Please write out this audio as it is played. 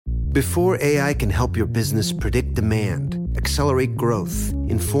Before AI can help your business predict demand, accelerate growth,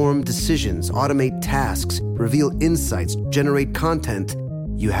 inform decisions, automate tasks, reveal insights, generate content,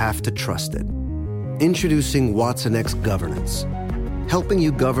 you have to trust it. Introducing watsonx Governance, helping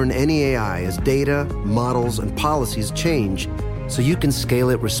you govern any AI as data, models, and policies change so you can scale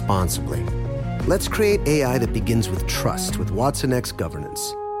it responsibly. Let's create AI that begins with trust with watsonx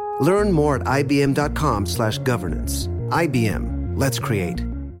Governance. Learn more at ibm.com/governance. IBM, let's create.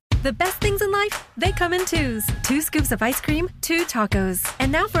 The best things in life, they come in twos. 2 scoops of ice cream, 2 tacos.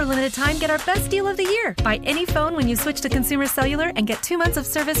 And now for a limited time, get our best deal of the year. Buy any phone when you switch to Consumer Cellular and get 2 months of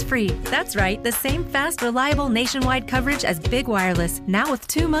service free. That's right, the same fast, reliable nationwide coverage as Big Wireless, now with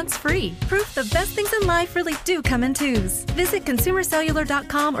 2 months free. Proof the best things in life really do come in twos. Visit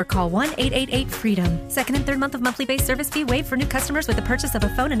consumercellular.com or call 1-888-FREEDOM. Second and third month of monthly base service fee waived for new customers with the purchase of a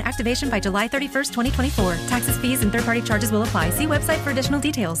phone and activation by July 31st, 2024. Taxes, fees, and third-party charges will apply. See website for additional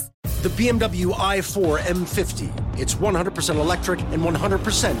details. The BMW i4 M50. It's 100% electric and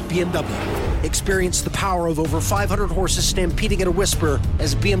 100% BMW. Experience the power of over 500 horses stampeding at a whisper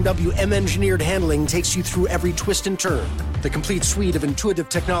as BMW M-engineered handling takes you through every twist and turn. The complete suite of intuitive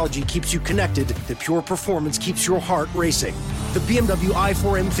technology keeps you connected. The pure performance keeps your heart racing. The BMW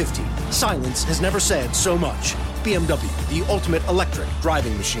i4 M50. Silence has never said so much. BMW, the ultimate electric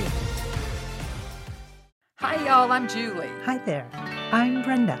driving machine. Hi, y'all. I'm Julie. Hi there. I'm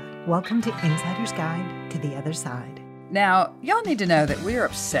Brenda. Welcome to Insider's Guide to the Other Side. Now, y'all need to know that we're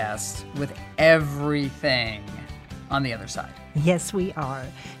obsessed with everything on the other side. Yes, we are.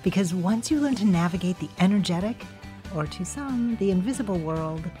 Because once you learn to navigate the energetic, or to some, the invisible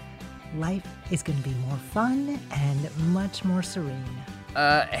world, life is going to be more fun and much more serene.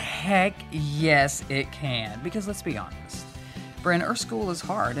 Heck yes, it can. Because let's be honest, Bryn, Earth School is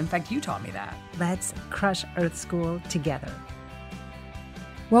hard. In fact, you taught me that. Let's crush Earth School together.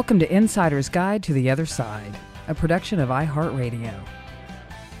 Welcome to Insider's Guide to the Other Side, a production of iHeartRadio.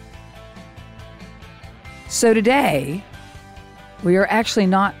 So today, we are actually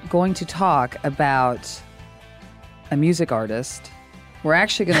not going to talk about a music artist. We're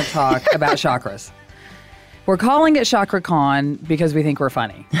actually going to talk about chakras. We're calling it ChakraCon because we think we're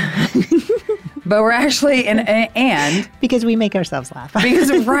funny. But we're actually, and because we make ourselves laugh.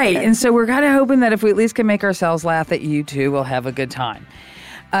 Because, right. And so we're kind of hoping that if we at least can make ourselves laugh, that you too will have a good time.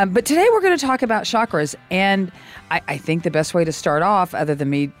 But today we're going to talk about chakras. And I think the best way to start off, other than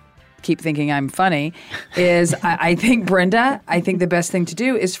me keep thinking I'm funny, is I think, Brenda, I think the best thing to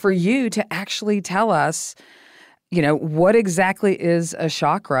do is for you to actually tell us, you know, what exactly is a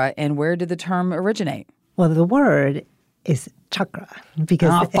chakra and where did the term originate? Well, the word is chakra.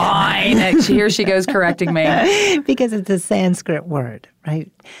 Because fine. Here she goes correcting me. Because it's a Sanskrit word,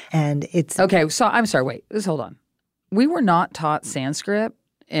 right? And it's... Okay, so I'm sorry, wait, just hold on. We were not taught Sanskrit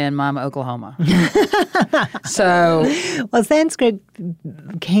in Mama, Oklahoma. So... Well, Sanskrit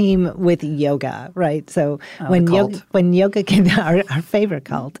came with yoga, right? So when yoga came, our favorite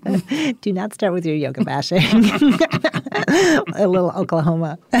cult, do not start with your yoga bashing. A little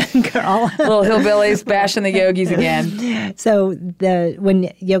Oklahoma girl. Little hillbillies bashing the yogis again. So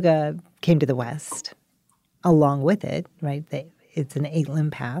when yoga came to the West, along with it, right, it's an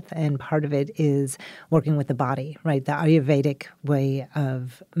 8-limb path, and part of it is working with the body, right? The Ayurvedic way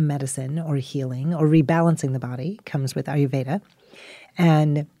of medicine or healing or rebalancing the body comes with Ayurveda.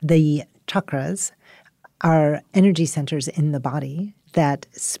 And the chakras are energy centers in the body that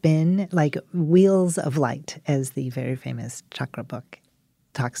spin like wheels of light, as the very famous chakra book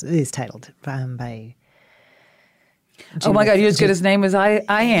is titled by... Judith. Oh my God, you're as good as name as I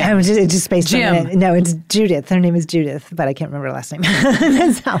am. It's just based Jim. on no, it's Judith. Her name is Judith, but I can't remember her last name.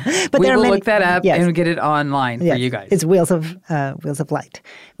 But we will look that up and get it online for you guys. It's Wheels of Light,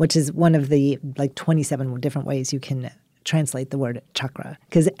 which is one of the 27 different ways you can translate the word chakra,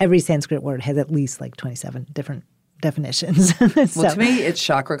 because every Sanskrit word has at least 27 different definitions. Well, to me, it's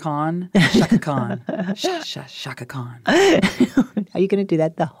ChakraCon. ChakraCon. Are you going to do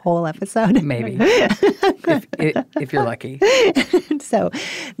that the whole episode? Maybe, if you're lucky. So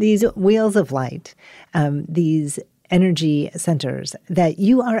these wheels of light, these energy centers that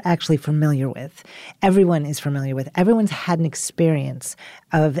you are actually familiar with. Everyone is familiar with. Everyone's had an experience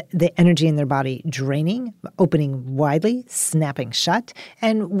of the energy in their body draining, opening widely, snapping shut.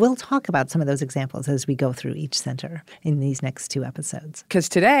 And we'll talk about some of those examples as we go through each center in these next 2 episodes. Because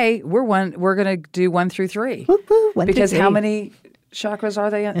today we're going to do 1 through 3. Woo-hoo, 1 because through 3. How many chakras are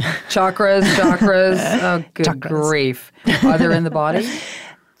they in? Chakras. Oh, good grief. Are they in the body?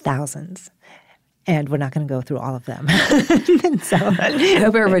 Thousands. And we're not going to go through all of them. So, I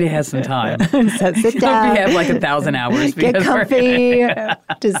hope everybody has some time. So sit down. We have like 1,000 hours. Get comfy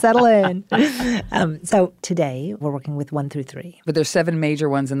to settle in. So today we're working with 1 through 3. But there's 7 major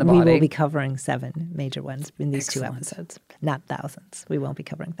ones in the body. We will be covering 7 major ones in these 2 episodes. Not thousands. We won't be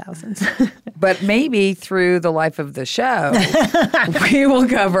covering thousands. But maybe through the life of the show, we will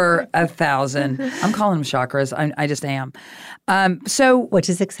cover 1,000. I'm calling them chakras. I just am. Which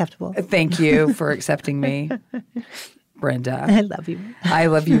is acceptable. Thank you for accepting me, Brenda. I love you. I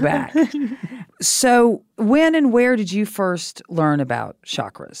love you back. So when and where did you first learn about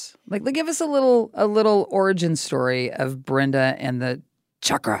chakras? Like give us a little origin story of Brenda and the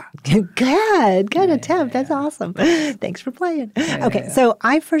chakra. Good attempt. That's awesome. Thanks for playing. Okay, so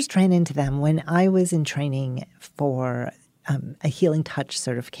I first ran into them when I was in training for a healing touch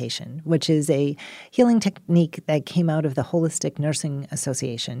certification, which is a healing technique that came out of the Holistic Nursing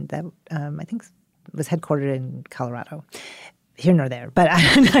Association that I think was headquartered in Colorado. Here nor there, but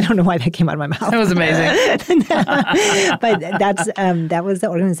I don't know why that came out of my mouth. That was amazing. But that was the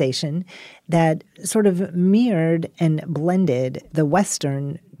organization that sort of mirrored and blended the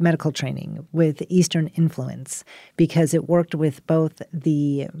Western medical training with Eastern influence because it worked with both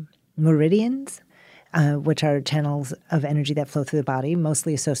the meridians, which are channels of energy that flow through the body,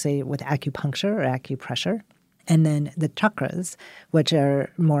 mostly associated with acupuncture or acupressure, and then the chakras, which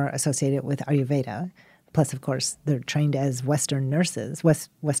are more associated with Ayurveda. Plus, of course, they're trained as Western nurses,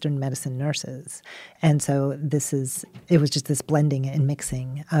 Western medicine nurses. And so it was just this blending and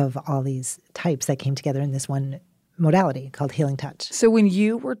mixing of all these types that came together in this one modality called healing touch. So when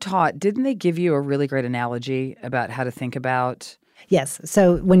you were taught, didn't they give you a really great analogy about how to think about? Yes.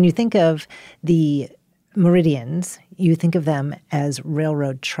 So when you think of the meridians, you think of them as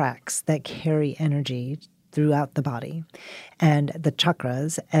railroad tracks that carry energy throughout the body, and the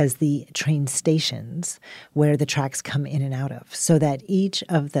chakras as the train stations where the tracks come in and out of, so that each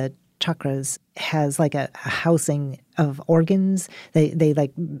of the chakras has like a housing of organs. They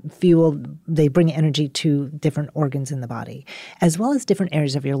like fuel, they bring energy to different organs in the body, as well as different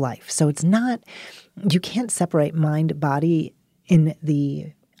areas of your life. So it's not, you can't separate mind, body in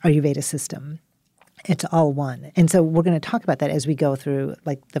the Ayurveda system. It's all one. And so we're going to talk about that as we go through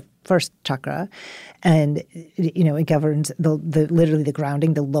like the first chakra. And, it governs literally the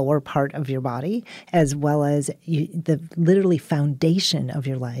grounding, the lower part of your body, as well as the literally foundation of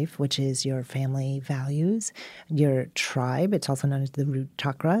your life, which is your family values, your tribe. It's also known as the root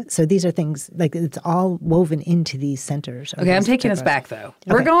chakra. So these are things like it's all woven into these centers. Okay, I'm taking us back though.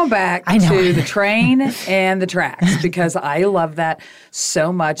 Okay. We're going back to the train and the tracks because I love that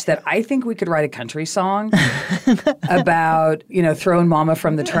so much that I think we could write a country song about, throwing mama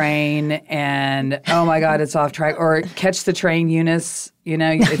from the train and, oh my God, it's off track. Or catch the train, Eunice,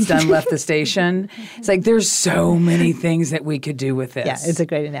 it's done, left the station. It's like there's so many things that we could do with this. Yeah, it's a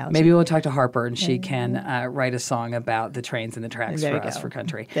great analogy. Maybe we'll talk to Harper and she can write a song about the trains and the tracks for us for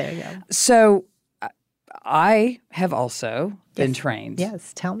country. There you go. So I have also been trained.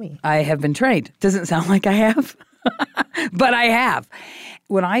 Yes, tell me. I have been trained. Doesn't sound like I have, but I have.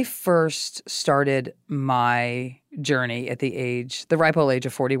 When I first started my journey at the ripe old age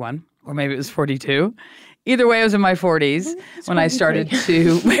of 41, or maybe it was 42. Either way, I was in my 40s when I started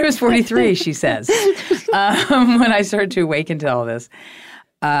to, it was 43, she says, when I started to awaken to all this.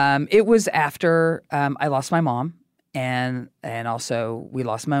 It was after I lost my mom and also we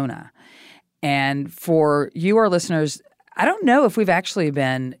lost Mona. And for you, our listeners, I don't know if we've actually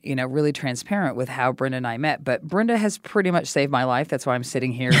been, really transparent with how Brenda and I met, but Brenda has pretty much saved my life. That's why I'm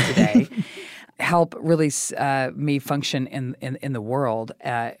sitting here today. Help really me function in the world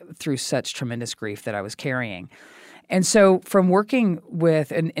through such tremendous grief that I was carrying. And so from working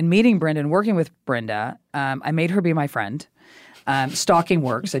with and meeting Brenda and working with Brenda, I made her be my friend. Stalking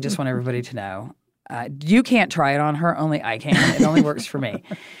works. I just want everybody to know. You can't try it on her. Only I can. It only works for me.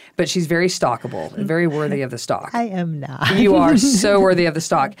 But she's very stalkable, very worthy of the stalk. I am not. You are so worthy of the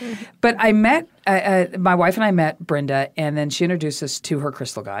stalk. But I met, my wife and I met Brenda, and then she introduced us to her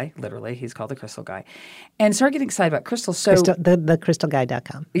crystal guy, literally. He's called the crystal guy. And started getting excited about crystals. So the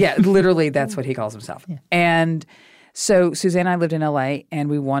crystalguy.com. Yeah, literally that's what he calls himself. Yeah. And so Suzanne and I lived in L.A., and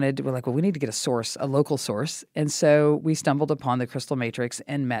we're like, well, we need to get a local source. And so we stumbled upon the Crystal Matrix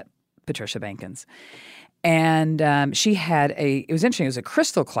and met Patricia Bankins. And she had it was interesting, it was a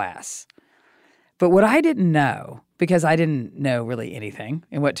crystal class. But what I didn't know, because I didn't know really anything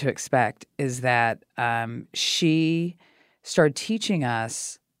and what to expect, is that she started teaching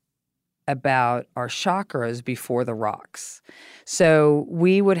us about our chakras before the rocks. So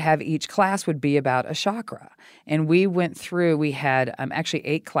we would have each class would be about a chakra. And we had actually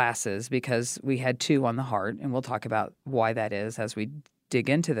 8 classes because we had 2 on the heart. And we'll talk about why that is as we dig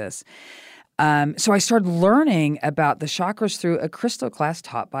into this. So I started learning about the chakras through a crystal class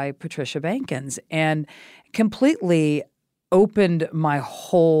taught by Patricia Bankins and completely opened my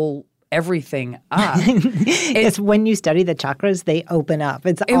whole everything up. It's when you study the chakras, they open up.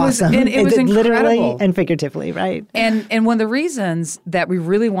 It's awesome. It was incredible. Literally and figuratively, right? And one of the reasons that we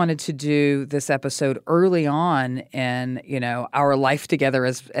really wanted to do this episode early on in, our life together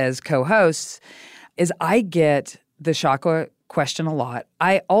as co-hosts is I get the chakra question a lot.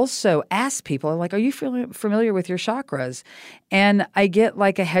 I also ask people, like, are you familiar with your chakras? And I get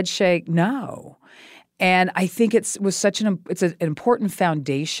like a head shake, no. And I think it's an important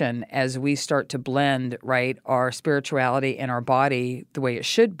foundation as we start to blend, right, our spirituality and our body the way it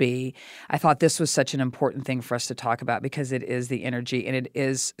should be. I thought this was such an important thing for us to talk about because it is the energy and it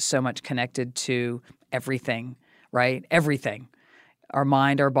is so much connected to everything, right? Everything. Our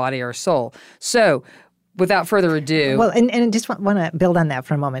mind, our body, our soul. So without further ado. Well, and just want to build on that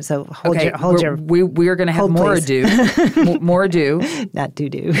for a moment. So hold your. We are going to have more ado. More ado. Not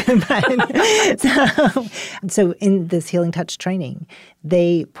do. So in this Healing Touch training,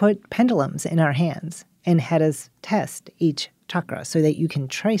 they put pendulums in our hands and had us test each chakra so that you can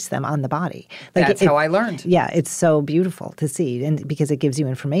trace them on the body. That's how I learned. Yeah, it's so beautiful to see, and because it gives you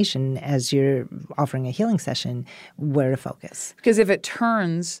information as you're offering a healing session where to focus. Because if it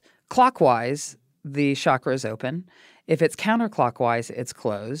turns clockwise, the chakra is open. If it's counterclockwise, it's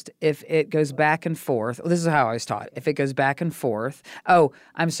closed. If it goes back and forth, this is how I was taught. If it goes back and forth,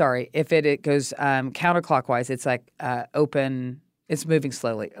 if it goes counterclockwise, it's like open. It's moving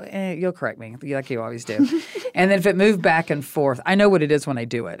slowly. You'll correct me, like you always do. And then if it moved back and forth, I know what it is when I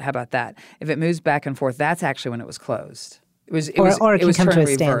do it. How about that? If it moves back and forth, that's actually when it was closed. It was come to a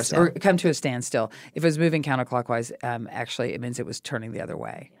reverse, standstill. or come to a standstill. If it was moving counterclockwise, actually it means it was turning the other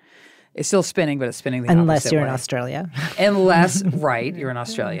way. It's still spinning, but it's spinning the opposite way. Unless you're in Australia. Right, you're in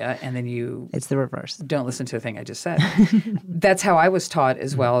Australia, and then it's the reverse. Don't listen to a thing I just said. That's how I was taught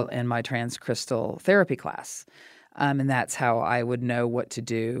as well in my transcrystal therapy class. And that's how I would know what to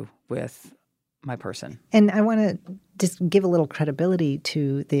do with my person. And I want to just give a little credibility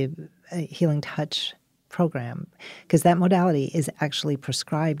to the Healing Touch program because that modality is actually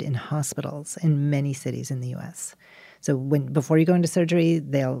prescribed in hospitals in many cities in the U.S., So before you go into surgery,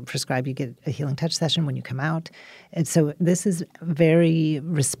 they'll prescribe you get a Healing Touch session when you come out. And so this is very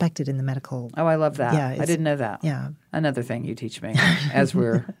respected in the medical. Oh, I love that. Yeah, I didn't know that. Yeah. Another thing you teach me as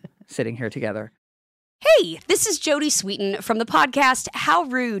we're sitting here together. Hey, this is Jodie Sweetin from the podcast How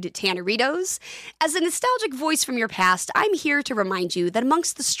Rude, Tanneritos. As a nostalgic voice from your past, I'm here to remind you that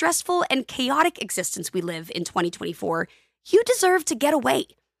amongst the stressful and chaotic existence we live in 2024, you deserve to get away.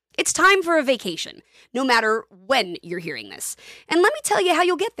 It's time for a vacation, no matter when you're hearing this. And let me tell you how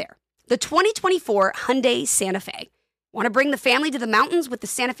you'll get there. The 2024 Hyundai Santa Fe. Want to bring the family to the mountains with the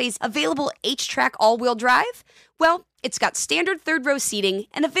Santa Fe's available H-Track all-wheel drive? Well, it's got standard third-row seating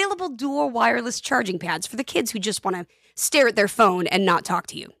and available dual wireless charging pads for the kids who just want to stare at their phone and not talk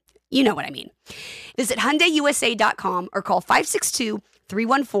to you. You know what I mean. Visit HyundaiUSA.com or call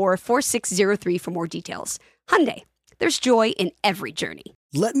 562-314-4603 for more details. Hyundai, there's joy in every journey.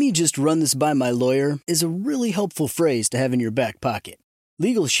 "Let me just run this by my lawyer" is a really helpful phrase to have in your back pocket.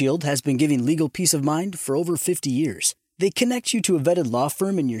 Legal Shield has been giving legal peace of mind for over 50 years. They connect you to a vetted law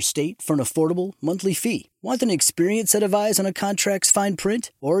firm in your state for an affordable monthly fee. Want an experienced set of eyes on a contract's fine print?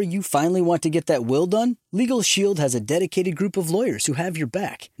 Or you finally want to get that will done? Legal Shield has a dedicated group of lawyers who have your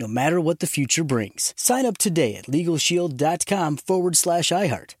back, no matter what the future brings. Sign up today at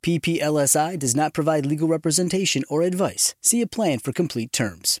LegalShield.com/iHeart. PPLSI does not provide legal representation or advice. See a plan for complete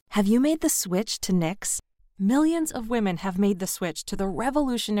terms. Have you made the switch to Knix? Millions of women have made the switch to the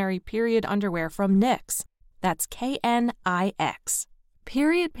revolutionary period underwear from Knix. That's KNIX.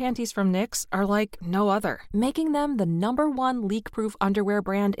 Period panties from Knix are like no other, making them the #1 leak-proof underwear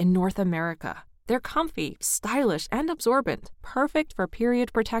brand in North America. They're comfy, stylish, and absorbent, perfect for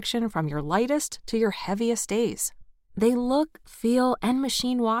period protection from your lightest to your heaviest days. They look, feel, and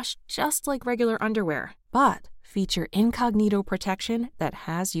machine wash just like regular underwear, but feature incognito protection that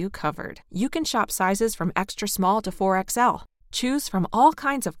has you covered. You can shop sizes from extra small to 4XL. Choose from all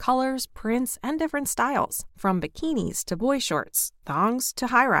kinds of colors, prints, and different styles, from bikinis to boy shorts, thongs to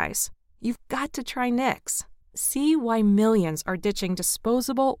high-rise. You've got to try Knix. See why millions are ditching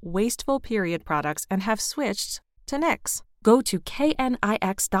disposable, wasteful period products and have switched to Knix. Go to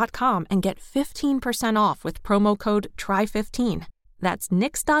knix.com and get 15% off with promo code TRY15. That's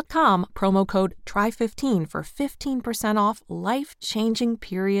Knix.com, promo code TRY15 for 15% off life-changing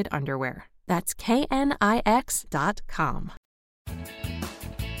period underwear. That's KNIX.com.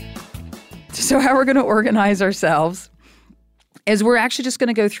 So how we're going to organize ourselves is we're actually just going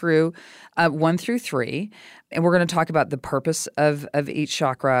to go through 1 through 3, and we're going to talk about the purpose of each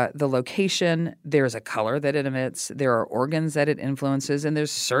chakra, the location, there's a color that it emits, there are organs that it influences, and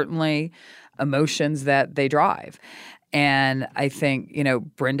there's certainly emotions that they drive. And I think,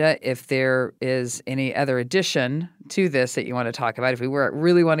 Brenda, if there is any other addition to this that you want to talk about, if we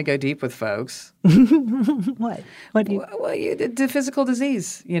really want to go deep with folks. What? What do you... Well, the physical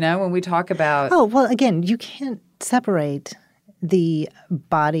disease, when we talk about. Oh, well, again, you can't separate the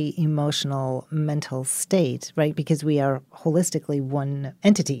body, emotional, mental state, right? Because we are holistically one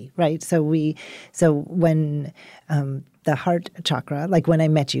entity, right? So when the heart chakra, like when I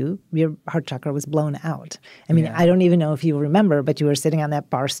met you, your heart chakra was blown out. I mean, I don't even know if you remember, but you were sitting on that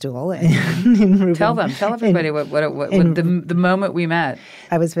bar stool. In Reuben, tell everybody what the moment we met.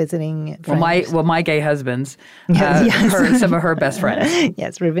 I was visiting friends. My gay husbands, some of her best friends.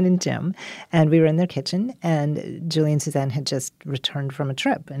 Yes, Reuben and Jim. And we were in their kitchen, and Julie and Suzanne had just returned from a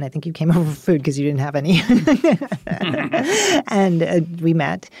trip. And I think you came over for food because you didn't have any. And we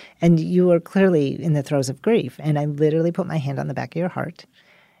met, and you were clearly in the throes of grief. And I literally put my hand on the back of your heart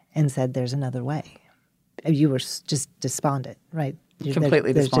and said, there's another way. You were just despondent, right?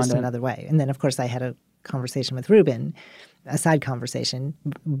 Completely there's despondent. Just another way. And then, of course, I had a conversation with Reuben, a side conversation,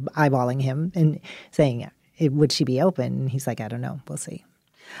 eyeballing him and saying, would she be open? And he's like, I don't know. We'll see.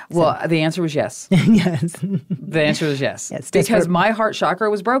 Well, the answer was yes. Yes. The answer was yes. Yes, because my heart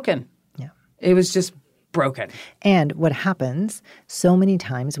chakra was broken. Yeah. It was just broken. And what happens so many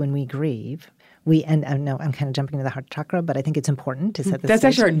times when we grieve, I'm kind of jumping to the heart chakra, but I think it's important to set the That's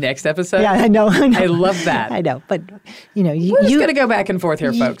stage. actually our next episode. Yeah, I know. I love that. I know, but we're just going to go back and forth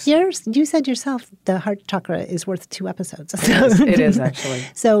here, folks. You said yourself the heart chakra is worth 2 episodes. It is actually.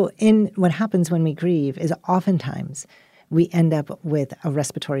 So what happens when we grieve is oftentimes we end up with a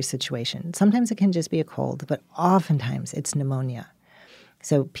respiratory situation. Sometimes it can just be a cold, but oftentimes it's pneumonia.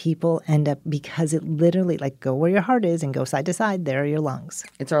 So people end up, because it literally, go where your heart is and go side to side, there are your lungs.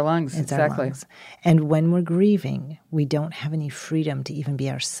 It's our lungs, It's exactly. Our lungs. And when we're grieving, we don't have any freedom to even be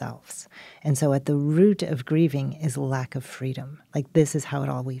ourselves. And so at the root of grieving is lack of freedom. This is how it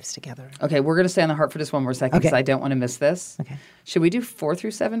all weaves together. Okay, we're going to stay on the heart for just one more second because I don't want to miss this. Okay. Should we do 4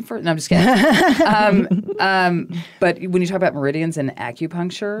 through 7 first? No, I'm just kidding. But when you talk about meridians and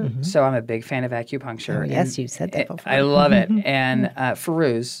acupuncture, so I'm a big fan of acupuncture. Oh, yes, you said that before. I love it. And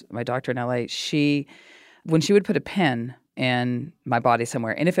Farouz, my doctor in LA, when she would put a pin in my body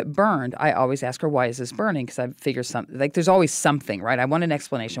somewhere, and if it burned, I always ask her, why is this burning? Because I figure there's always something, right? I want an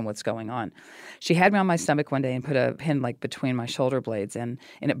explanation what's going on. She had me on my stomach one day and put a pin between my shoulder blades, and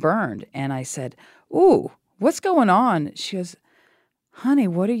it burned. And I said, ooh, what's going on? She goes, honey,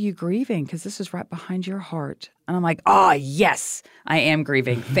 what are you grieving? Because this is right behind your heart. And I'm like, yes, I am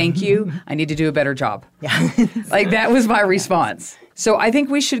grieving. Thank you. I need to do a better job. Yeah. That was my response. So I think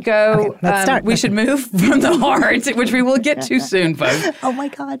we should go. Okay, let's start. We should move from the heart, which we will get to soon, folks. Oh my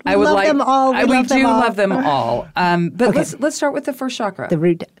God, we love them all. We do love them all. But let's start with the first chakra. The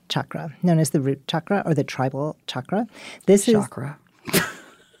root chakra, known as the root chakra or the tribal chakra. This is chakra.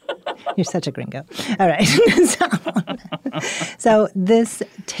 You're such a gringo. All right. So this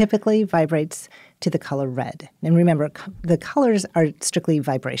typically vibrates to the color red. And remember, the colors are strictly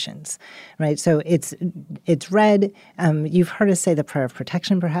vibrations, right? So it's red. You've heard us say the prayer of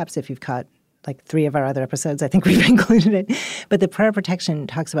protection, perhaps, if you've caught 3 of our other episodes. I think we've included it. But the prayer of protection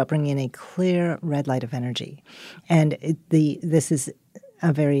talks about bringing in a clear red light of energy. And this is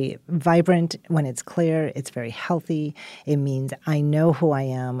a very vibrant, when it's clear, it's very healthy. It means I know who I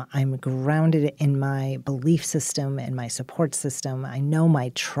am. I'm grounded in my belief system and my support system. I know my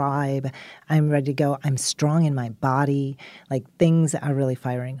tribe. I'm ready to go. I'm strong in my body. Things are really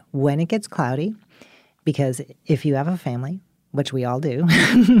firing. When it gets cloudy, because if you have a family, which we all do,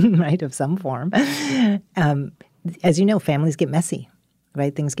 right, of some form, as you know, families get messy.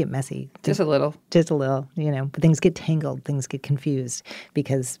 Right? Things get messy. Just a little. But things get tangled, things get confused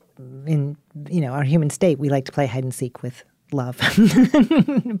because in, our human state, we like to play hide and seek with love,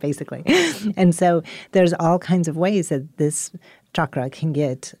 basically. And so there's all kinds of ways that this chakra can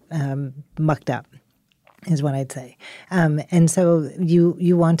get mucked up, is what I'd say. And so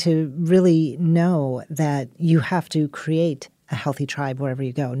you want to really know that you have to create a healthy tribe wherever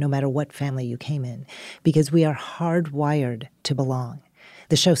you go, no matter what family you came in, because we are hardwired to belong.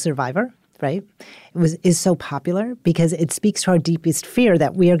 The show Survivor, right, is so popular because it speaks to our deepest fear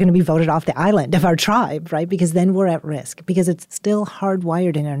that we are going to be voted off the island of our tribe, right? Because then we're at risk, because it's still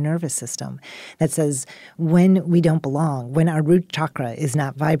hardwired in our nervous system that says when we don't belong, when our root chakra is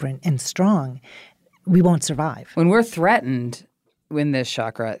not vibrant and strong, we won't survive. When we're threatened in this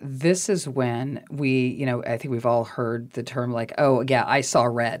chakra, this is when we, I think we've all heard the term like, oh, yeah, I saw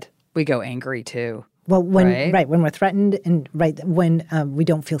red. We go angry too. Well, when when we're threatened and when we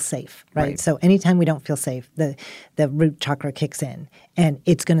don't feel safe, right? So anytime we don't feel safe, the root chakra kicks in and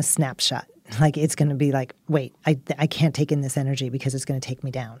it's going to snap shut. Like it's going to be like, wait, I can't take in this energy because it's going to take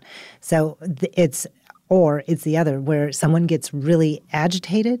me down. So it's the other where someone gets really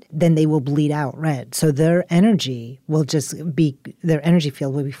agitated, then they will bleed out red. So their energy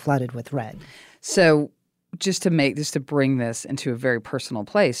field will be flooded with red. So just to bring this into a very personal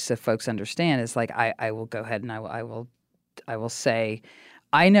place so folks understand is like I will go ahead and I will say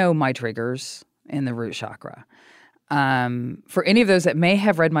I know my triggers in the root chakra. For any of those that may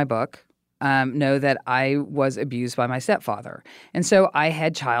have read my book, know that I was abused by my stepfather. And so I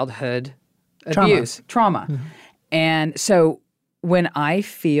had childhood abuse, trauma. Mm-hmm. And so when I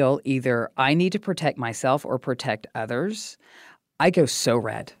feel either I need to protect myself or protect others, I go so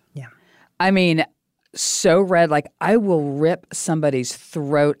red. Yeah. I mean, so red, like I will rip somebody's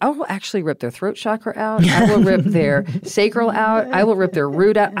throat. I will actually rip their throat chakra out. I will rip their sacral out. I will rip their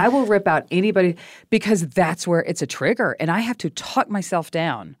root out. I will rip out anybody because that's where it's a trigger. And I have to talk myself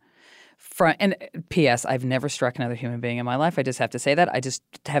down. And P.S., I've never struck another human being in my life. I just have to say that. I just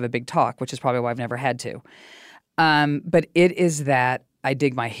have a big talk, which is probably why I've never had to. But it is that I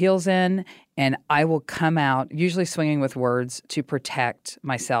dig my heels in and I will come out, usually swinging with words, to protect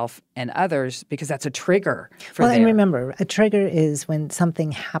myself and others because that's a trigger for and remember, a trigger is when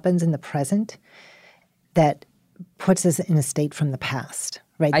something happens in the present that puts us in a state from the past.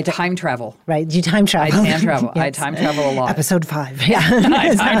 Right. I time travel. Right. You time travel. I can travel. Yes. I time travel a lot. Episode 5. Yeah.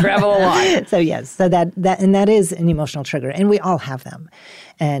 I time travel a lot. So yes. So that is an emotional trigger. And we all have them.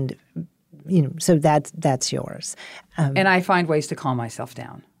 And so that's yours. And I find ways to calm myself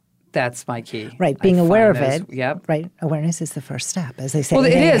down. That's my key. Right. Being aware of it. Yep. Right. Awareness is the first step, as they say. Well,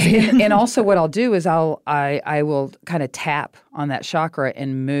 it is. And also what I'll do is I will kind of tap on that chakra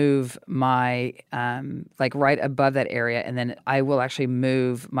and move my, like right above that area. And then I will actually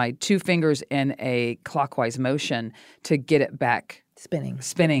move my 2 fingers in a clockwise motion to get it back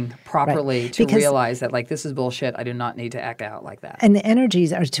spinning properly to realize that like this is bullshit. I do not need to act out like that. And the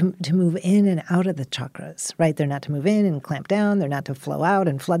energies are to move in and out of the chakras, right? They're not to move in and clamp down. They're not to flow out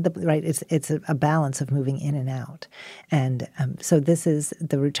and flood the right. It's a balance of moving in and out. And so this is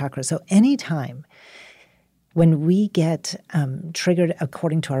the root chakra. So anytime when we get triggered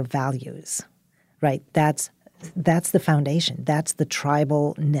according to our values, right? That's the foundation. That's the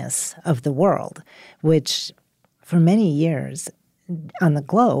tribalness of the world, which for many years on the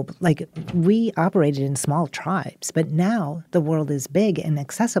globe, like we operated in small tribes, but now the world is big and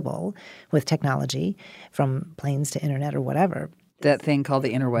accessible with technology from planes to internet or whatever. That thing called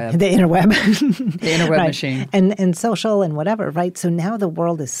the interweb. The interweb. The interweb right. machine. And social and whatever, right? So now the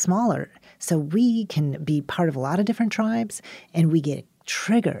world is smaller. So we can be part of a lot of different tribes and we get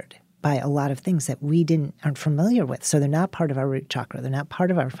triggered by a lot of things that we aren't familiar with. So they're not part of our root chakra. They're not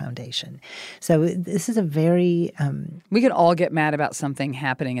part of our foundation. So this is a very... we can all get mad about something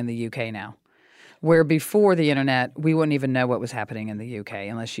happening in the UK now, where before the internet, we wouldn't even know what was happening in the UK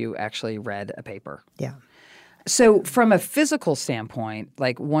unless you actually read a paper. Yeah. So from a physical standpoint,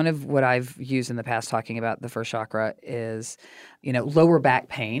 like one of what I've used in the past talking about the first chakra is, lower back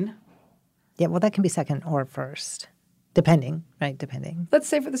pain. Yeah, well, that can be second or first. Depending, right? Depending. Let's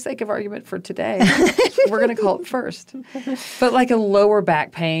say for the sake of argument for today, we're going to call it first. But like a lower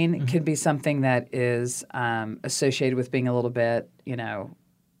back pain could be something that is associated with being a little bit,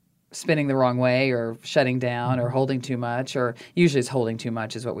 spinning the wrong way or shutting down or holding too much, or usually it's holding too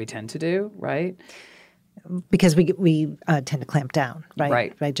much is what we tend to do, right? Because we tend to clamp down,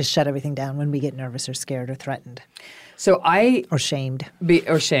 right? Right. Just shut everything down when we get nervous or scared or threatened. Or shamed.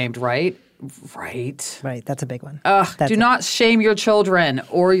 Or shamed, right? Right. Right. That's a big one. Do not shame your children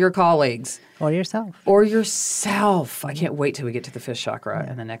or your colleagues. Or yourself. I can't wait till we get to the fish chakra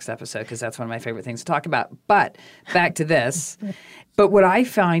in the next episode because that's one of my favorite things to talk about. But back to this. But what I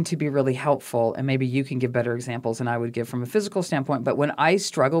find to be really helpful, and maybe you can give better examples than I would give from a physical standpoint, but when I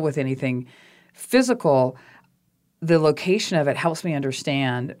struggle with anything physical, the location of it helps me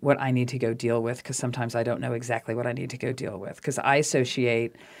understand what I need to go deal with because sometimes I don't know exactly what I need to go deal with because I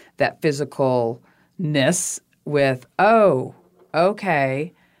associate that physicalness with, oh,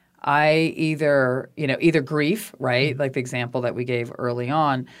 okay, I either grief, right? Like the example that we gave early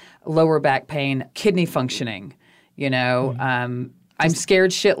on, lower back pain, kidney functioning, I'm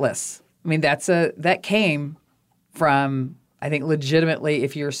scared shitless. I mean, that came from, I think, legitimately,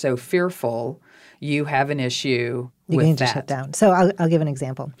 if you're so fearful, you have an issue you with can that. just shut down. So I'll give an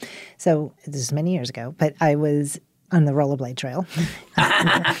example. So this is many years ago, but I was on the rollerblade trail.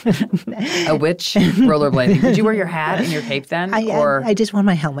 A witch rollerblading. Did you wear your hat and your cape then? I just wore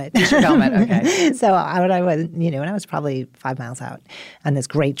my helmet. Just your helmet, okay. So when I was probably 5 miles out on this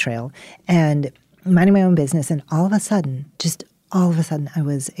great trail and minding my own business, and all of a sudden, I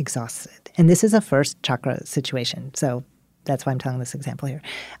was exhausted. And this is a first chakra situation. So that's why I'm telling this example here.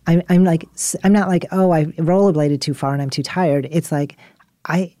 I'm not like, oh, I rollerbladed too far and I'm too tired. It's like,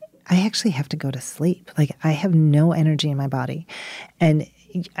 I actually have to go to sleep. Like, I have no energy in my body. And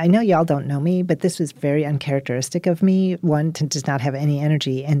I know y'all don't know me, but this was very uncharacteristic of me. One, to just not have any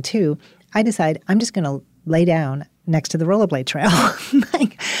energy. And two, I decide I'm just going to lay down next to the rollerblade trail.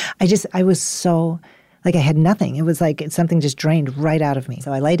 I was so, I had nothing. It was like something just drained right out of me.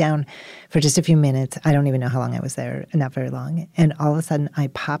 So I lay down for just a few minutes. I don't even know how long I was there, not very long. And all of a sudden, I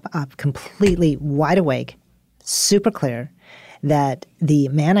pop up completely wide awake, super clear, that the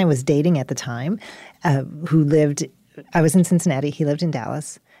man I was dating at the time, I was in Cincinnati, he lived in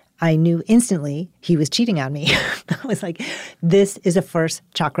Dallas. I knew instantly he was cheating on me. I was like, this is a first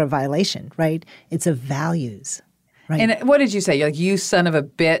chakra violation, right? It's of values. Right. And what did you say? You're like, you son of a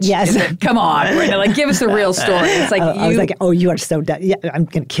bitch. Yes. Come on. Right? Give us the real story. It's like I was like, oh, you are so dumb. Yeah, I'm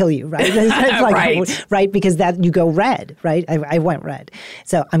going to kill you, right? It's like, right, because that you go red, right? I went red.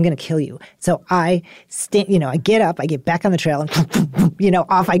 So I'm going to kill you. So I get up, I get back on the trail, and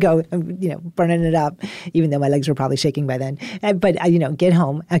off I go, burning it up, even though my legs were probably shaking by then. But I get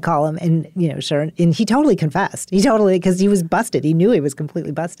home, I call him, and sure, and he totally confessed. Because he was busted. He knew he was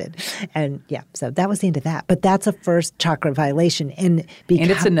completely busted. And yeah, so that was the end of that. But that's a first chakra violation. And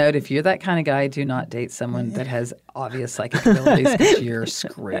it's a note, if you're that kind of guy, do not date someone that has obvious psychic abilities because you're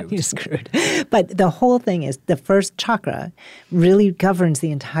screwed. You're screwed. But the whole thing is the first chakra really governs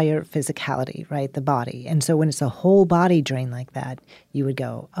the entire physicality, right? The body. And so when it's a whole body drain like that, you would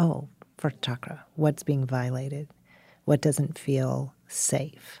go, oh, first chakra, what's being violated? What doesn't feel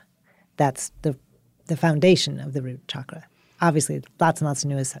safe? That's the foundation of the root chakra. Obviously, lots and lots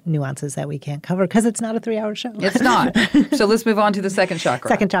of nuances that we can't cover because it's not a 3-hour show. It's not. So let's move on to the second chakra.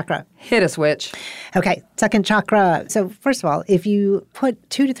 Second chakra. Hit us, witch. Okay, second chakra. So first of all, if you put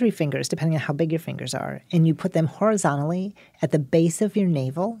 2 to 3 fingers, depending on how big your fingers are, and you put them horizontally at the base of your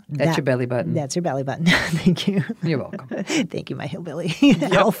navel. That's your belly button. That's your belly button. Thank you. You're welcome. Thank you, my hillbilly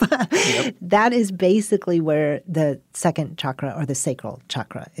elf. Yep. That is basically where the second chakra or the sacral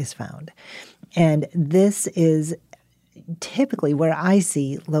chakra is found. And this is typically where I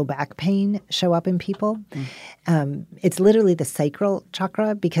see low back pain show up in people. It's literally the sacral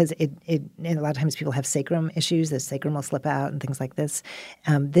chakra because it a lot of times people have sacrum issues. The sacrum will slip out and things like this.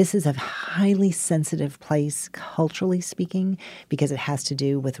 This is a highly sensitive place, culturally speaking, because it has to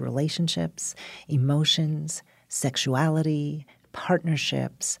do with relationships, emotions, sexuality,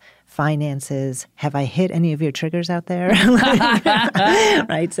 partnerships, finances. Have I hit any of your triggers out there?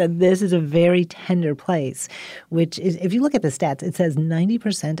 Right? So this is a very tender place, which is, if you look at the stats, it says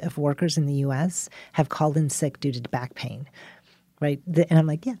 90% of workers in the U.S. have called in sick due to back pain. Right? And I'm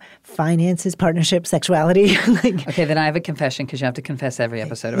like, yeah, finances, partnerships, sexuality. Okay, then I have a confession because you have to confess every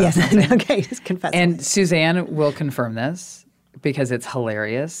episode about something. Okay, just confess. And Suzanne will confirm this because it's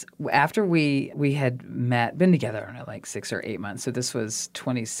hilarious. After we had been together, I don't know, like 6 or 8 months. So this was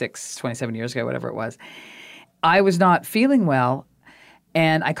 27 years ago, whatever it was. I was not feeling well.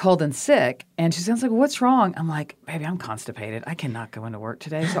 And I called in sick, and Suzanne's like, what's wrong? I'm like, baby, I'm constipated. I cannot go into work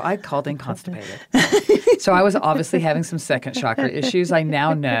today. So I called in constipated. So I was obviously having some second chakra issues. I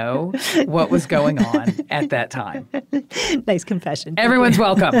now know what was going on at that time. Nice confession. Everyone's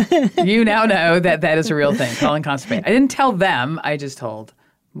welcome. You now know that is a real thing, calling constipated. I didn't tell them. I just told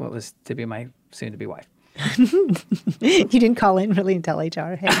what was to be my soon-to-be wife. You didn't call in really and tell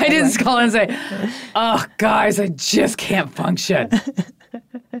HR? Hey, I didn't call in and say, oh, guys, I just can't function.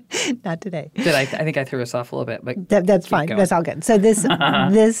 Not today. I think I threw us off a little bit, but that's fine. Going. That's all good. So this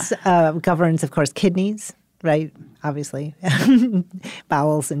governs, of course, kidneys, right? Obviously,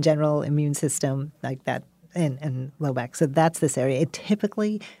 bowels in general, immune system, like that, and low back. So that's this area. It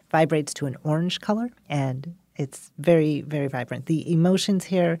typically vibrates to an orange color, and it's very, very vibrant. The emotions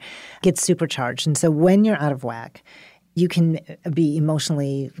here get supercharged, and so when you're out of whack, you can be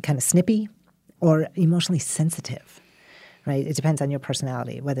emotionally kind of snippy or emotionally sensitive. right? It depends on your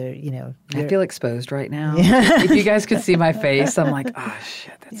personality, whether, I feel exposed right now. If you guys could see my face, I'm like, oh,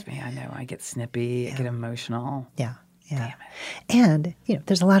 shit, that's me. I know. I get snippy. I get emotional. Yeah. Yeah. And,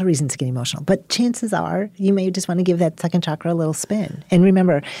 there's a lot of reasons to get emotional, but chances are you may just want to give that second chakra a little spin. And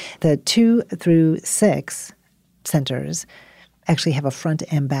remember, the 2 through 6 centers actually have a front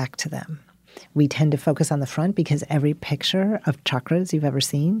and back to them. We tend to focus on the front because every picture of chakras you've ever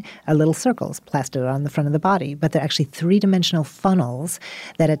seen are little circles plastered on the front of the body, but they're actually 3-dimensional funnels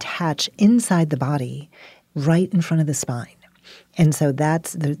that attach inside the body right in front of the spine. And so they're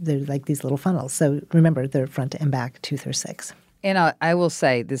like these little funnels. So remember, they're front and back, 2 through 6. And I will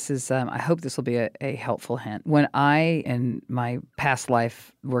say, this is, I hope this will be a helpful hint. When I, in my past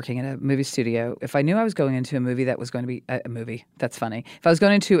life working in a movie studio, if I knew I was going into a movie that was going to be a movie, that's funny. If I was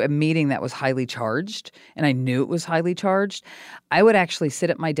going into a meeting that was highly charged, and I knew it was highly charged, I would actually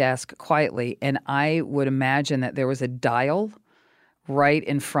sit at my desk quietly, and I would imagine that there was a dial right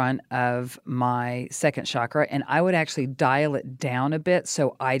in front of my second chakra, and I would actually dial it down a bit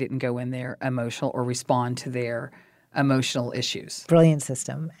so I didn't go in there emotional or respond to their emotional issues. Brilliant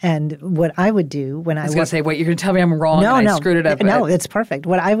system. And what I would do when I was going to say, wait, you're going to tell me I'm wrong and I screwed it up. No, it's perfect.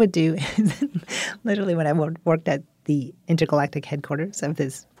 What I would do is literally when I worked at the intergalactic headquarters of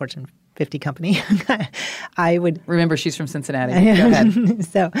this Fortune 50 company, I would... Remember, she's from Cincinnati. Go ahead.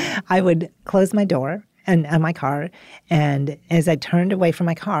 So I would close my door and on my car, and as I turned away from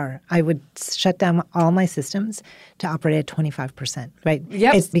my car, I would shut down all my systems to operate at 25%, right?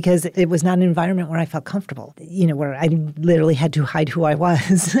 Yep. It's because it was not an environment where I felt comfortable, where I literally had to hide who I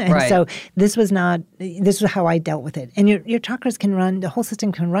was. And right. So this was how I dealt with it. And your chakras can run, the whole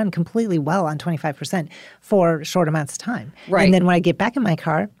system can run completely well on 25% for short amounts of time. Right. And then when I get back in my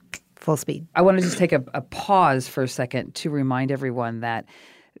car, full speed. I want to just take a pause for a second to remind everyone that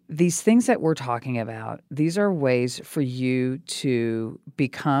these things that we're talking about, these are ways for you to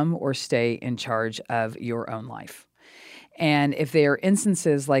become or stay in charge of your own life. And if there are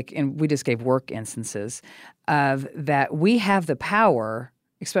instances like, and we just gave work instances, of that we have the power,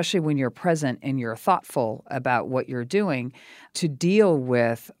 especially when you're present and you're thoughtful about what you're doing, to deal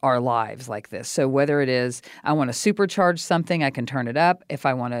with our lives like this. So whether it is I want to supercharge something, I can turn it up. If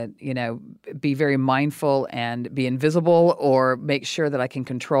I want to, be very mindful and be invisible, or make sure that I can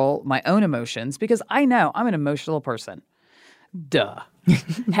control my own emotions, because I know I'm an emotional person. Duh.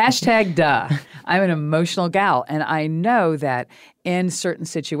 Hashtag duh. I'm an emotional gal. And I know that in certain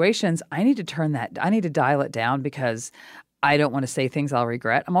situations, I need to dial it down because I don't want to say things I'll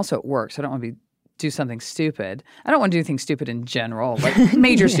regret. I'm also at work, so I don't want to do something stupid. I don't want to do things stupid in general, like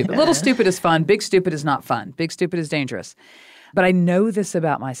major stupid. Little stupid is fun. Big stupid is not fun. Big stupid is dangerous. But I know this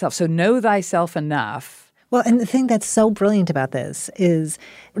about myself. So know thyself enough. Well, and the thing that's so brilliant about this is,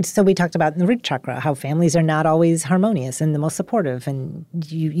 so we talked about in the root chakra, how families are not always harmonious and the most supportive, and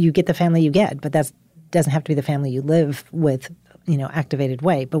you get the family you get, but that doesn't have to be the family you live with, activated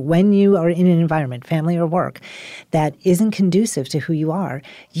way. But when you are in an environment, family or work, that isn't conducive to who you are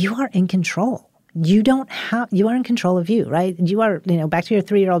in control. You are in control of you, right? You are, back to your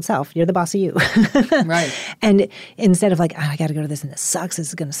 3-year-old self. You're the boss of you. Right. And instead of like, I got to go to this and this sucks, this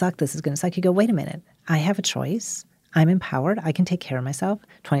is going to suck, this is going to suck, you go, wait a minute. I have a choice. I'm empowered. I can take care of myself.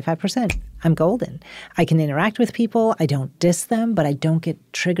 25%. I'm golden. I can interact with people. I don't diss them, but I don't get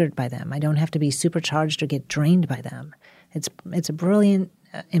triggered by them. I don't have to be supercharged or get drained by them. It's a brilliant,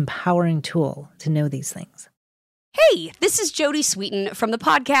 empowering tool to know these things. Hey, this is Jodie Sweetin from the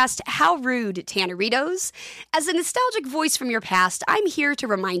podcast How Rude, Tanneritos. As a nostalgic voice from your past, I'm here to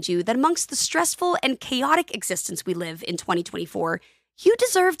remind you that amongst the stressful and chaotic existence we live in 2024, you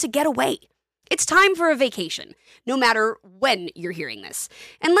deserve to get away. It's time for a vacation, no matter when you're hearing this.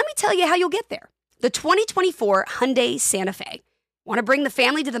 And let me tell you how you'll get there. The 2024 Hyundai Santa Fe. Want to bring the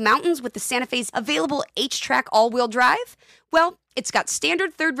family to the mountains with the Santa Fe's available H-Track all-wheel drive? Well, it's got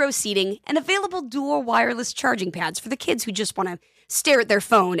standard third-row seating and available dual wireless charging pads for the kids who just want to stare at their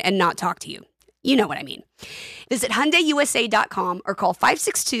phone and not talk to you. You know what I mean. Visit HyundaiUSA.com or call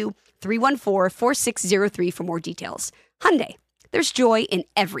 562-314-4603 for more details. Hyundai. There's joy in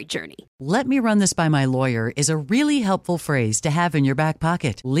every journey. Let me run this by my lawyer is a really helpful phrase to have in your back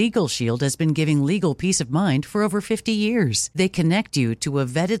pocket. Legal Shield has been giving legal peace of mind for over 50 years. They connect you to a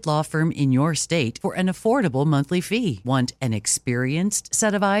vetted law firm in your state for an affordable monthly fee. Want an experienced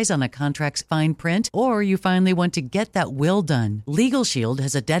set of eyes on a contract's fine print? Or you finally want to get that will done? Legal Shield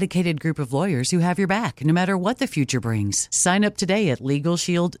has a dedicated group of lawyers who have your back, no matter what the future brings. Sign up today at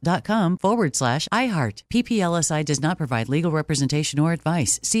LegalShield.com/iHeart. PPLSI does not provide legal representation or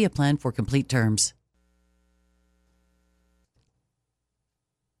advice. See a plan for complete terms.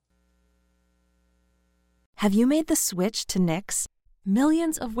 Have you made the switch to Knix?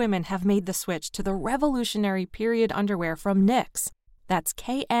 Millions of women have made the switch to the revolutionary period underwear from Knix. That's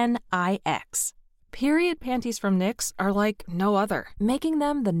Knix. Period panties from Knix are like no other, making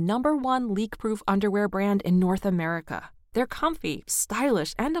them the #1 leak-proof underwear brand in North America. They're comfy,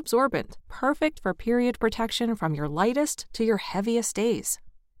 stylish, and absorbent, perfect for period protection from your lightest to your heaviest days.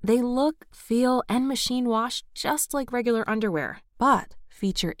 They look, feel, and machine wash just like regular underwear, but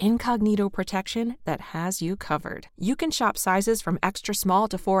feature incognito protection that has you covered. You can shop sizes from extra small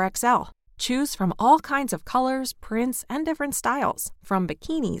to 4XL. Choose from all kinds of colors, prints, and different styles, from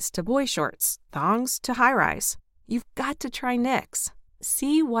bikinis to boy shorts, thongs to high-rise. You've got to try Knix.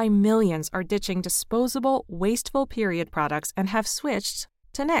 See why millions are ditching disposable, wasteful period products and have switched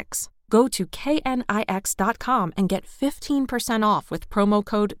to Knix. Go to knix.com and get 15% off with promo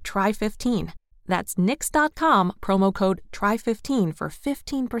code TRY15. That's knix.com, promo code TRY15 for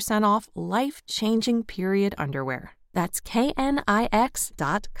 15% off life-changing period underwear. That's knix.com.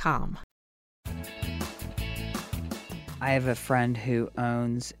 I have a friend who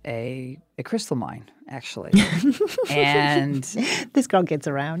owns a crystal mine, actually. And this girl gets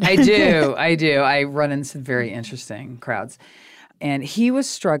around. I do. I run into some very interesting crowds. And he was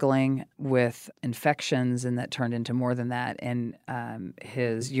struggling with infections, and that turned into more than that in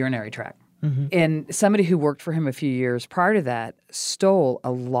his urinary tract. Mm-hmm. And somebody who worked for him a few years prior to that stole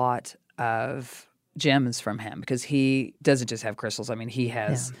a lot of gems from him, because he doesn't just have crystals. I mean, he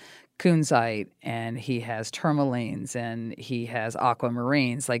has kunzite, and he has tourmalines, and he has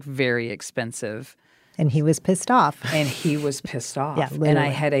aquamarines, like very expensive. And he was pissed off. Yeah, literally. And I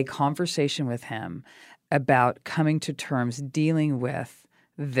had a conversation with him about coming to terms, dealing with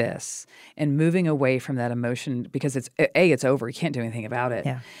this, and moving away from that emotion, because it's over. You can't do anything about it.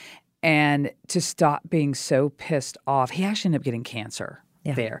 Yeah. And to stop being so pissed off. He actually ended up getting cancer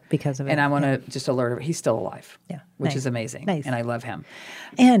there. Because of it. And I want to just alert him, he's still alive, which Nice. is amazing. Nice. And I love him.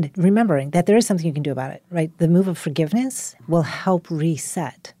 And remembering that there is something you can do about it, right? The move of forgiveness will help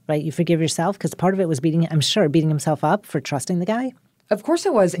reset, right? You forgive yourself, because part of it was beating himself up for trusting the guy. Of course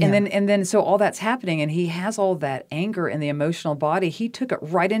it was. And then so all that's happening, and he has all that anger in the emotional body. He took it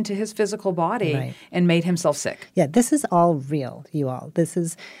right into his physical body and made himself sick. Yeah, this is all real, you all. This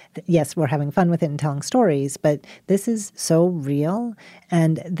is, yes, we're having fun with it and telling stories, but this is so real.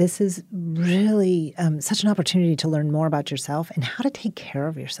 And this is really such an opportunity to learn more about yourself and how to take care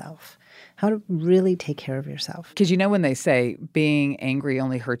of yourself. How to really take care of yourself. Because you know when they say being angry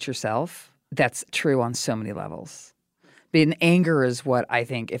only hurts yourself, that's true on so many levels. Being anger is what I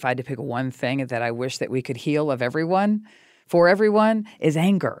think, if I had to pick one thing that I wish that we could heal of everyone, for everyone, is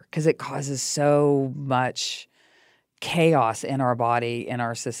anger, because it causes so much chaos in our body, in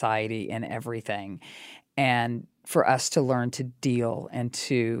our society, in everything. And for us to learn to deal and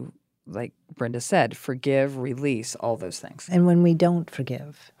to, like Brenda said, forgive, release, all those things. And when we don't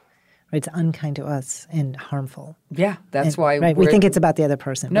forgive, it's unkind to us and harmful. Yeah, that's why. Right, we think it's about the other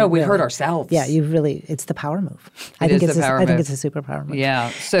person. No, we hurt ourselves. Yeah, it's the power move. I think it's a super power move. Yeah.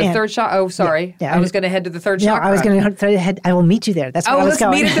 So third chakra. Oh, sorry. Yeah, I was going to head to the third chakra. I was going to head. I will meet you there. That's where I was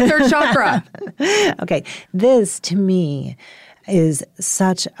going. Let's meet at the third chakra. Okay. This, to me, is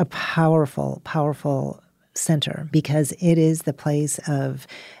such a powerful, powerful center, because it is the place of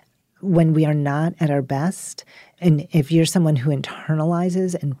when we are not at our best. And if you're someone who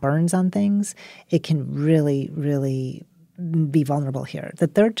internalizes and burns on things, it can really, really be vulnerable here. The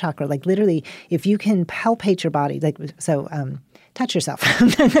third chakra, like literally, if you can palpate your body, touch yourself.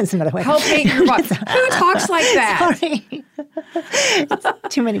 That's another way. Palpate your body. Who talks like that? Sorry.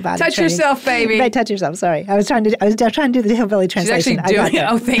 It's too many body Touch trainings. yourself, baby. Right, touch yourself. Sorry. I was trying to do the hillbilly translation. She's actually doing it.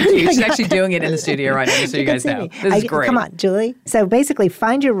 Oh, thank you. She's actually doing it in the studio right now, just so you guys know. This is great. Come on, Julie. So basically,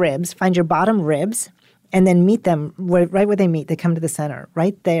 find your ribs, find your bottom ribs, and then meet them right where they meet. They come to the center.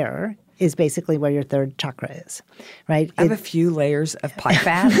 Right there is basically where your third chakra is, right? I have a few layers of pie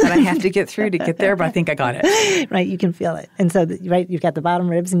fat that I have to get through to get there, but I think I got it. Right, you can feel it. And so, you've got the bottom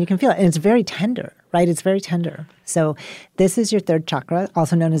ribs and you can feel it. And it's very tender, right? It's very tender. So this is your third chakra,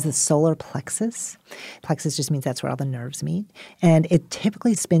 also known as the solar plexus. Plexus just means that's where all the nerves meet. And it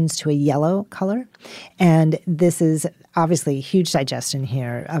typically spins to a yellow color. And this is obviously huge digestion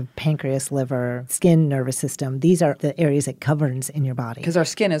here of pancreas, liver, skin, nervous system. These are the areas it governs in your body. Because our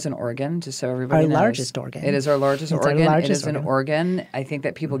skin is an organ, just so everybody knows. Our largest organ. It is our largest organ. It is an organ. I think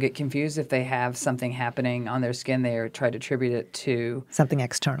that people get confused if they have something happening on their skin. They try to attribute it to something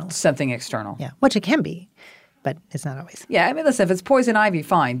external. Yeah, which it can be, but it's not always. Yeah, I mean, listen, if it's poison ivy,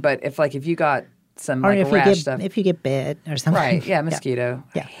 fine. But if you got some rash stuff, if you get bit or something, right? Yeah, mosquito.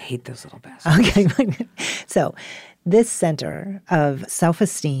 Yeah. I hate those little bastards. Okay, so This center of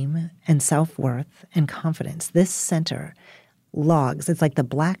self-esteem and self-worth and confidence, this center logs, it's like the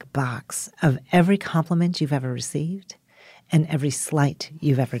black box of every compliment you've ever received and every slight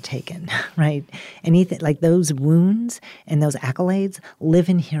you've ever taken, right? Anything like those wounds and those accolades live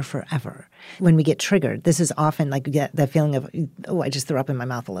in here forever. When we get triggered, this is often like we get that feeling of, oh, I just threw up in my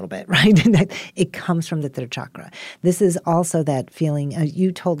mouth a little bit, right? It comes from the third chakra. This is also that feeling,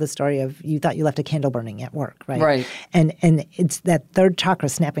 you told the story of you thought you left a candle burning at work, right? Right. And it's that third chakra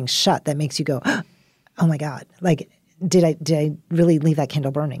snapping shut that makes you go, oh my God, like, did I really leave that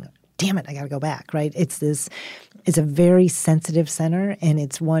candle burning? Damn it, I got to go back, right? It's a very sensitive center, and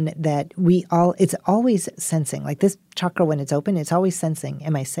it's one that it's always sensing. Like this chakra, when it's open, it's always sensing,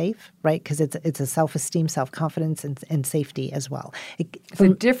 am I safe, right? Because it's a self-esteem, self-confidence, and safety as well. It's a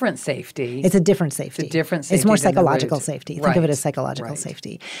different safety. It's a different safety. It's a different safety. It's more than the psychological root. safety. Right. Think of it as psychological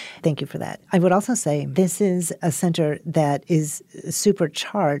safety. Thank you for that. I would also say this is a center that is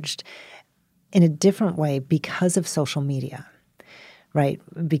supercharged in a different way because of social media. Right,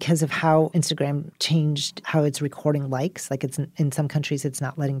 because of how Instagram changed how it's recording likes. Like it's in some countries, it's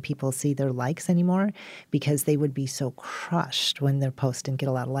not letting people see their likes anymore because they would be so crushed when their post didn't get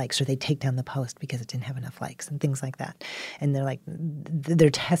a lot of likes, or they take down the post because it didn't have enough likes and things like that. And they're like, they're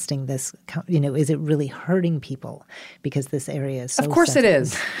testing this. Is it really hurting people because this area is so? Of course sensitive. it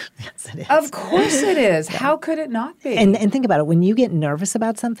is. Yes, it is. Of course it is. Yeah. How could it not be? And think about it. When you get nervous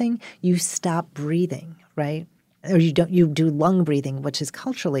about something, you stop breathing. Right. Or you do lung breathing, which is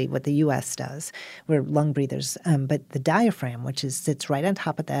culturally what the U.S. does. We're lung breathers. But the diaphragm, which sits right on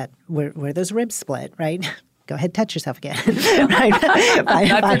top of that, where those ribs split, right? Go ahead, touch yourself again. Right?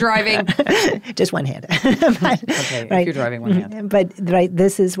 Not for driving. Just one hand. Okay, right? If you're driving, one hand. But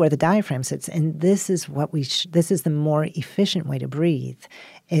this is where the diaphragm sits, and this is what this is the more efficient way to breathe,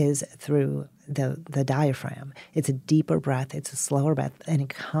 is through the diaphragm. It's a deeper breath, it's a slower breath, and it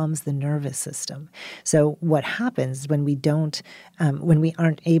calms the nervous system. So what happens when we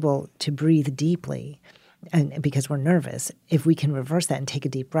aren't able to breathe deeply, and because we're nervous, if we can reverse that and take a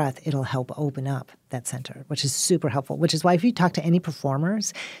deep breath, it'll help open up that center, which is super helpful. Which is why if you talk to any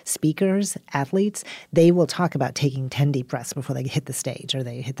performers, speakers, athletes, they will talk about taking 10 deep breaths before they hit the stage or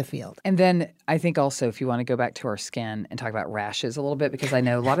they hit the field. And then I think also if you want to go back to our skin and talk about rashes a little bit, because I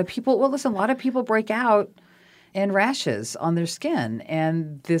know a lot of people break out in rashes on their skin,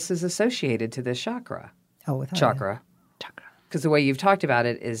 and this is associated to this chakra. Oh, without chakra. Chakra. Because the way you've talked about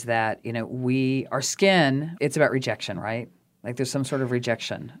it is that, our skin, it's about rejection, right? Like there's some sort of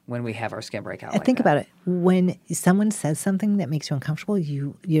rejection when we have our skin break out. Think about it. When someone says something that makes you uncomfortable,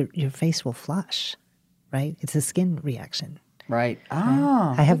 your face will flush, right? It's a skin reaction. Right.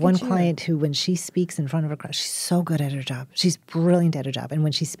 I have one client who, when she speaks in front of a crowd, she's so good at her job. She's brilliant at her job. And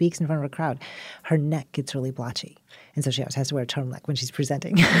when she speaks in front of a crowd, her neck gets really blotchy. And so she always has to wear a turtleneck when she's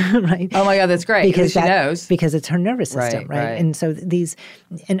presenting, right? Oh my God, that's great. Because she knows. Because it's her nervous system, right? And so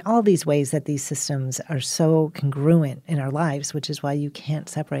all these ways that these systems are so congruent in our lives, which is why you can't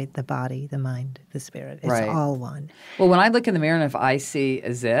separate the body, the mind, the spirit. It's all one. Well, when I look in the mirror and if I see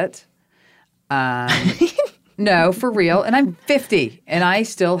a zit, no, for real. And I'm 50 and I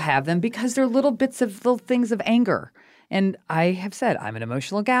still have them because they're little things of anger. And I have said, I'm an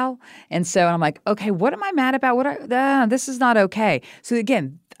emotional gal. And so I'm like, okay, what am I mad about? This is not okay. So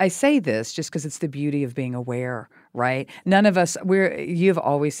again, I say this just because it's the beauty of being aware, right? None of us, you've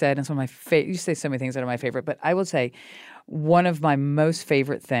always said, and some of my you say so many things that are my favorite, but I will say one of my most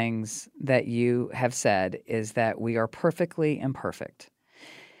favorite things that you have said is that we are perfectly imperfect.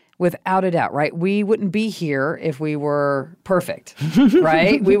 Without a doubt, right? We wouldn't be here if we were perfect,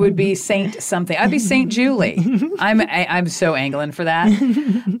 right? We would be Saint something. I'd be Saint Julie. I'm so angling for that.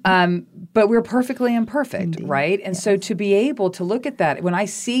 But we're perfectly imperfect, Indeed. Right? And so to be able to look at that, when I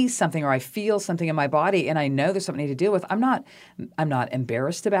see something or I feel something in my body and I know there's something I need to deal with, I'm not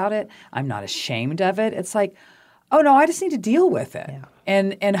embarrassed about it. I'm not ashamed of it. It's like, oh no, I just need to deal with it. Yeah.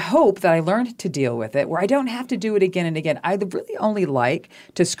 And hope that I learned to deal with it where I don't have to do it again and again. I really only like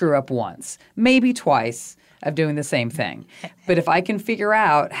to screw up once, maybe twice of doing the same thing. But if I can figure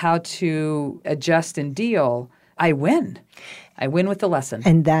out how to adjust and deal, I win. I win with the lesson.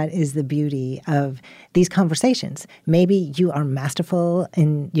 And that is the beauty of these conversations. Maybe you are masterful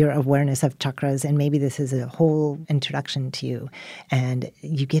in your awareness of chakras, and maybe this is a whole introduction to you. And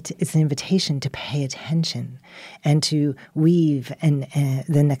it's an invitation to pay attention and to weave and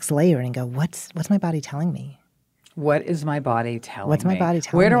the next layer and go, what's my body telling me? What is my body telling me? What's my body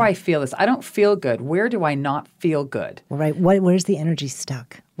telling me? Where do I feel this? I don't feel good. Where do I not feel good? Well, right. Where's the energy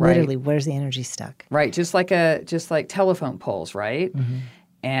stuck? Right. Literally, where's the energy stuck? Right. Just like telephone poles, right? Mm-hmm.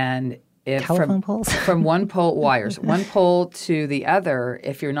 And Telephone poles? From one pole, wires, one pole to the other,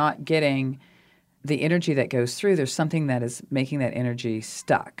 if you're not getting the energy that goes through, there's something that is making that energy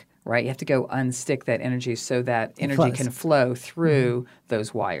stuck, right? You have to go unstick that energy so that energy can flow through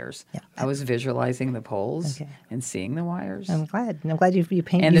those wires. Yeah. I was visualizing the poles and seeing the wires. I'm glad you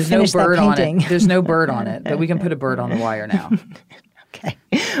painted. And there's no bird on it. There's no bird on it, but we can put a bird on the wire now. Okay.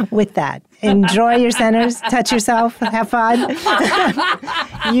 With that, enjoy your centers, touch yourself, have fun.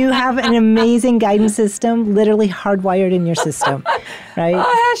 You have an amazing guidance system, literally hardwired in your system, right?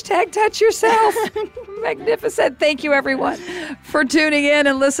 Hashtag touch yourself. Magnificent. Thank you, everyone, for tuning in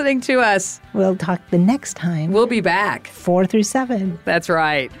and listening to us. We'll talk the next time. We'll be back. 4 through 7. That's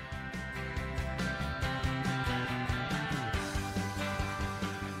right.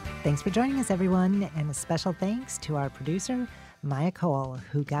 Thanks for joining us, everyone, and a special thanks to our producer, Maya Cole,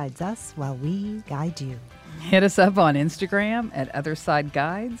 who guides us while we guide you. Hit us up on Instagram at Otherside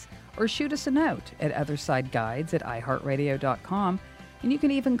Guides or shoot us a note at OthersideGuides@iHeartRadio.com. And you can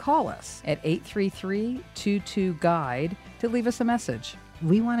even call us at 833-22-GUIDE to leave us a message.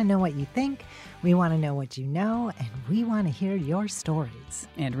 We want to know what you think, we want to know what you know, and we want to hear your stories.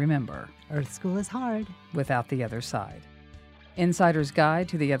 And remember, Earth School is hard without the other side. Insider's Guide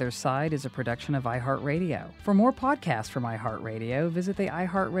to the Other Side is a production of iHeartRadio. For more podcasts from iHeartRadio, visit the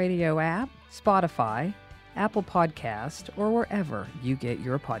iHeartRadio app, Spotify, Apple Podcast, or wherever you get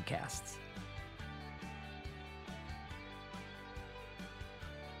your podcasts.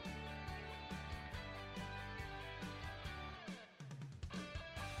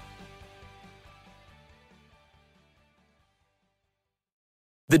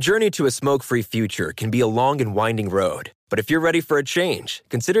 The journey to a smoke-free future can be a long and winding road. But if you're ready for a change,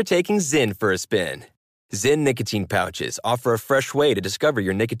 consider taking Zyn for a spin. Zyn nicotine pouches offer a fresh way to discover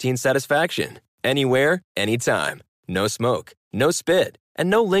your nicotine satisfaction. Anywhere, anytime. No smoke, no spit, and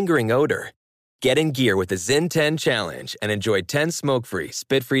no lingering odor. Get in gear with the Zyn 10 Challenge and enjoy 10 smoke-free,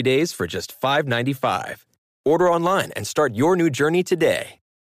 spit-free days for just $5.95. Order online and start your new journey today.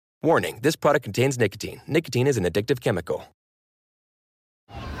 Warning, this product contains nicotine. Nicotine is an addictive chemical.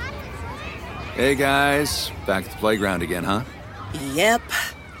 Hey guys, back at the playground again, huh? Yep.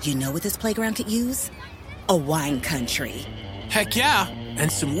 You know what this playground could use? A wine country. Heck yeah, and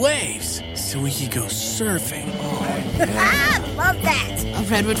some waves so we could go surfing. Oh, yeah. Ah, love that. A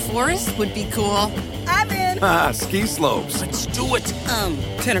redwood forest would be cool. I'm in. Ah, ski slopes. Let's do it.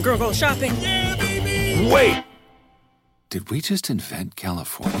 Can a girl go shopping? Yeah, baby. Wait. Did we just invent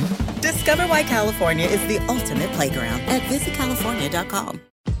California? Discover why California is the ultimate playground at visitcalifornia.com.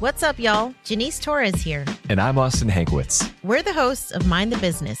 What's up, y'all? Janice Torres here. And I'm Austin Hankwitz. We're the hosts of Mind the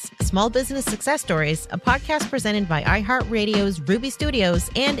Business, Small Business Success Stories, a podcast presented by iHeartRadio's Ruby Studios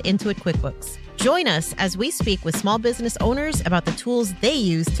and Intuit QuickBooks. Join us as we speak with small business owners about the tools they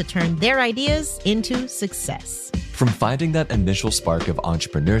use to turn their ideas into success. From finding that initial spark of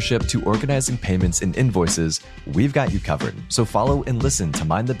entrepreneurship to organizing payments and invoices, we've got you covered. So follow and listen to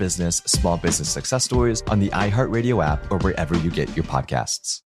Mind the Business, Small Business Success Stories on the iHeartRadio app or wherever you get your podcasts.